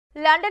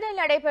லண்டனில்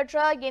நடைபெற்ற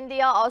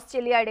India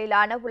Australia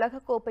இடையிலான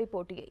உலகக்கோப்பை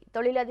போட்டியை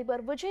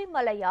தொழிலதிபர் விஜய்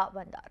மல்லையா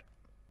வந்தார்.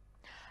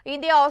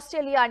 இந்தியா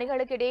ஆஸ்திரேலியா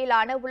அணிகளுக்கு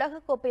இடையிலான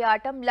உலகக்கோப்பை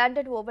ஆட்டம்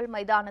லண்டன் ஓவல்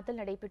மைதானத்தில்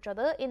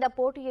நடைபெற்றது. இந்த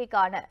போட்டியை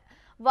காண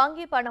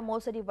வங்கி பண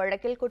மோசடி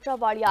வழக்கில்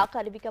குற்றவாளியாக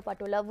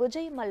அறிவிக்கப்பட்டுள்ள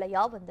விஜய்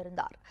மல்லையா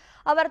வந்திருந்தார்.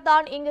 அவர்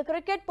தான் இங்கு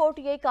கிரிக்கெட்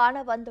போட்டியை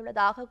காண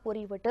வந்துள்ளதாக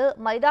கூறிவிட்டு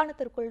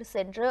மைதானத்திற்குள்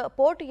சென்று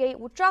போட்டியை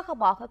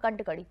உற்சாகமாக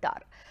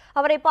கண்டுகளித்தார்.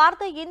 அவரை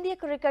பார்த்த இந்திய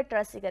கிரிக்கெட்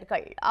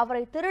ரசிகர்கள்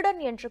அவரை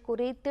திருடன் என்று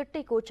கூறி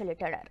திட்டி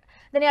கூச்சலிட்டனர்.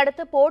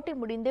 இதனையடுத்து போட்டி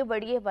முடிந்து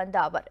வெளியே வந்த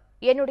அவர்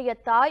என்னுடைய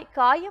தாய்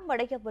காயம்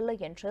அடையவில்லை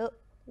என்று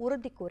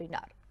உறுதி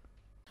கூறினார்.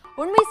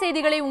 உண்மை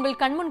செய்திகளை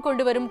உங்கள் கண்முன்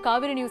கொண்டு வரும்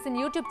காவிரி நியூஸின்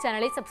யூடியூப்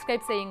சேனலை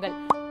சப்ஸ்கிரைப் செய்யுங்கள்.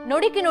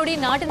 நொடிக்கு நொடி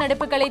நாட்டு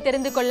நடப்புகளை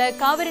தெரிந்து கொள்ள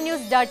Kaveri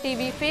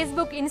news.tv,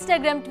 Facebook,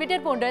 Instagram, Twitter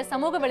போன்ற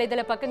சமூக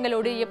வலைதள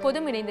பக்கங்களோடு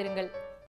எப்போதும் இணைந்திருங்கள்.